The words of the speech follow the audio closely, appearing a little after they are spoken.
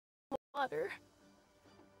water.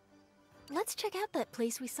 Let's check out that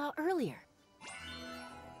place we saw earlier.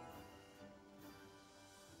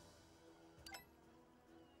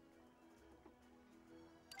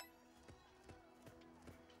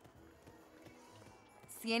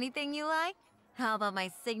 See anything you like? How about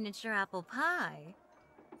my signature apple pie?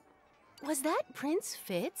 Was that Prince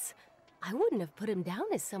Fitz? I wouldn't have put him down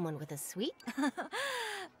as someone with a sweet.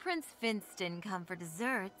 Prince Fitz didn't come for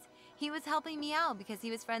desserts. He was helping me out because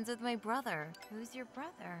he was friends with my brother. Who's your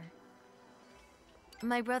brother?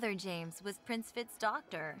 My brother James was Prince Fitz's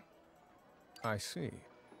doctor. I see.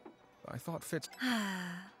 I thought Fitz...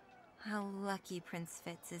 How lucky Prince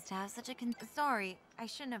Fitz is to have such a Sorry, I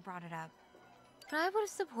shouldn't have brought it up. But I would have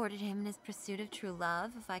supported him in his pursuit of true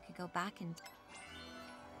love if I could go back and...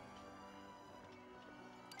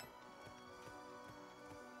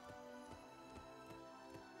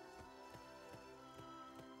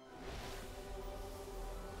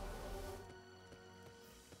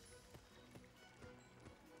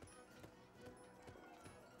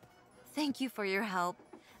 Thank you for your help.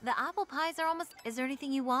 The apple pies are almost... Is there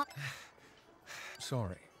anything you want?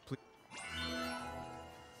 Sorry. Please.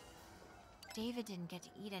 David didn't get to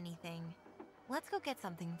eat anything. Let's go get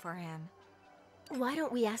something for him. Why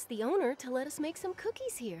don't we ask the owner to let us make some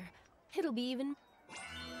cookies here? It'll be even...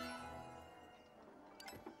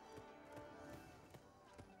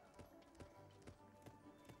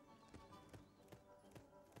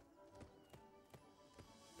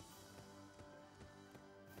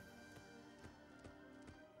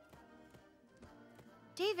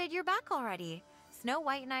 David, you're back already. Snow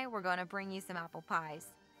White and I were going to bring you some apple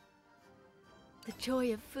pies. The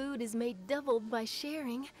joy of food is made doubled by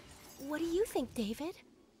sharing. What do you think, David?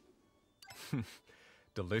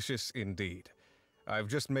 Delicious indeed. I've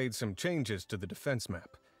just made some changes to the defense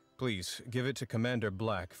map. Please, give it to Commander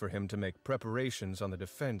Black for him to make preparations on the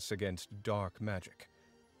defense against dark magic.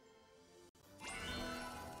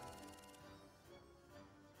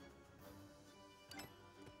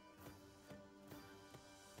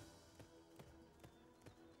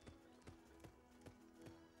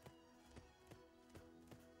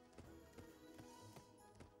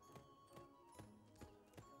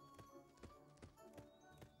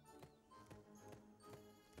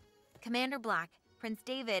 Commander Black, Prince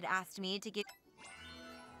David asked me to give...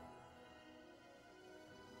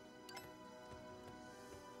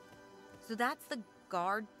 So that's the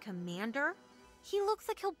guard commander? He looks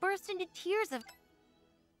like he'll burst into tears of...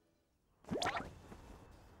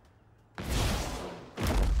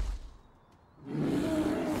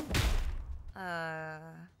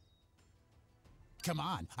 Come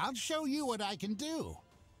on, I'll show you what I can do.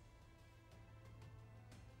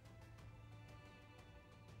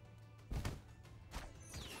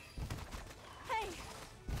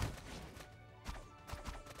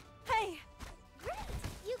 Hey! Great!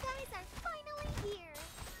 You guys are finally here!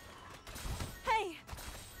 Hey!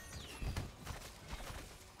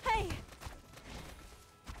 Hey!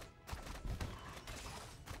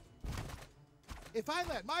 If I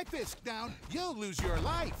let my fist down, you'll lose your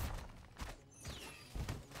life.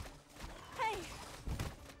 Hey!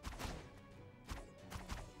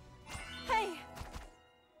 Hey!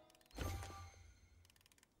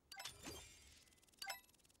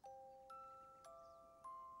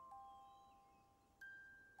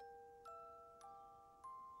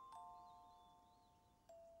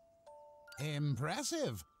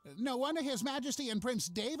 Impressive. No wonder His Majesty and Prince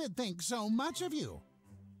David think so much of you.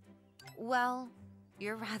 Well,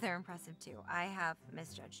 you're rather impressive too. I have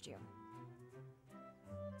misjudged you.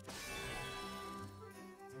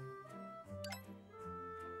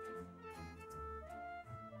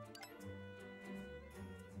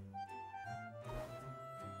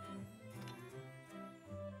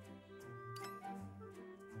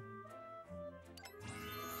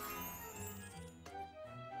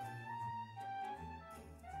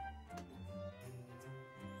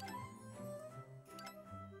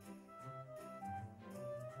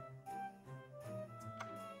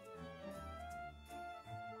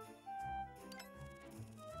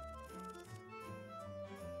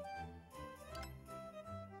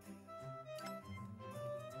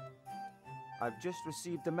 I've just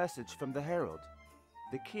received a message from the Herald.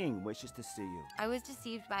 The king wishes to see you. I was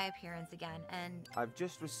deceived by appearance again, and... I've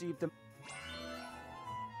just received a...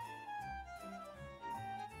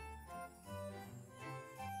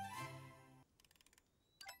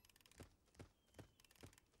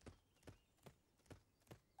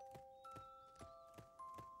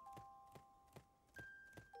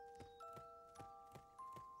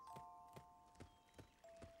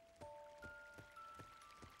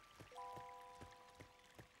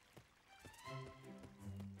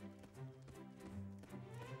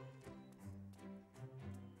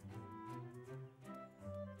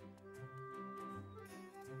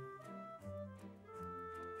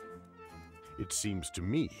 It seems to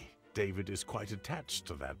me David is quite attached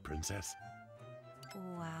to that princess.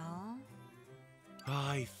 Well...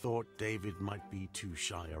 I thought David might be too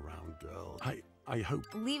shy around girls. I hope...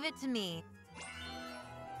 Leave it to me.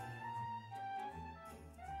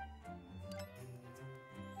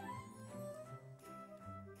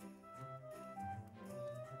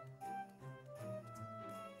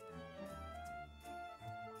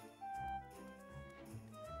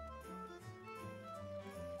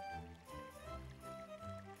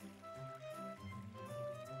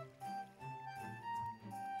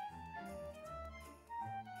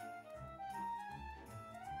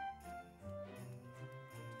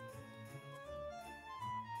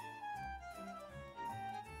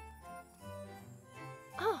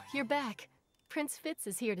 Oh, you're back. Prince Fitz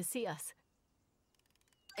is here to see us.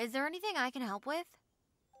 Is there anything I can help with?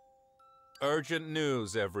 Urgent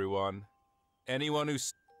news, everyone. Anyone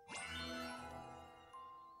who's...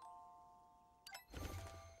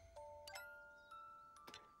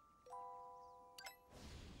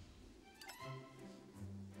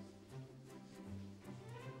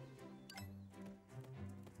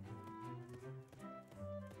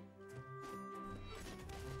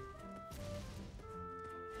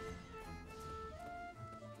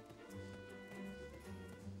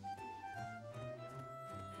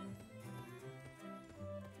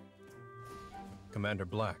 Commander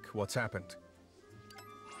Black, what's happened?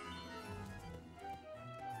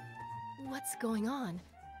 What's going on?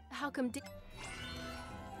 How come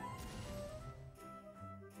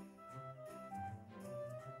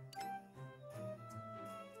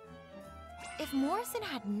If Morrison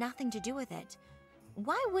had nothing to do with it,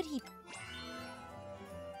 why would he...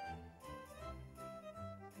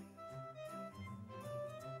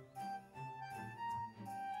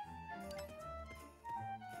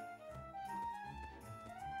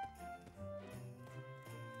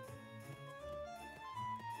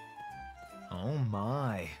 Oh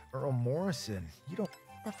my, Earl Morrison, you don't...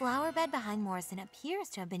 The flower bed behind Morrison appears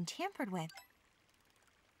to have been tampered with.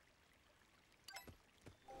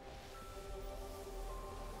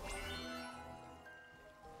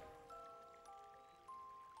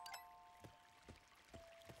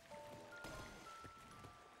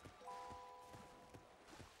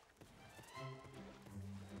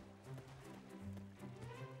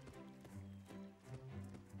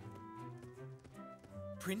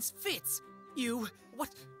 Prince Fitz! You... what?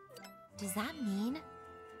 Does that mean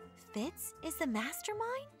Fitz is the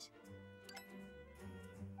mastermind?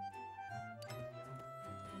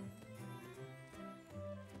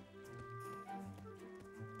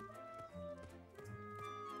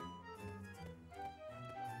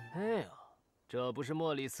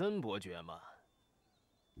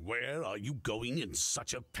 Where are you going in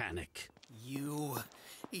such a panic? You...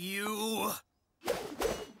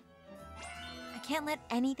 I can't let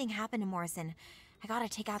anything happen to Morrison. I gotta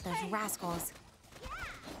take out those rascals.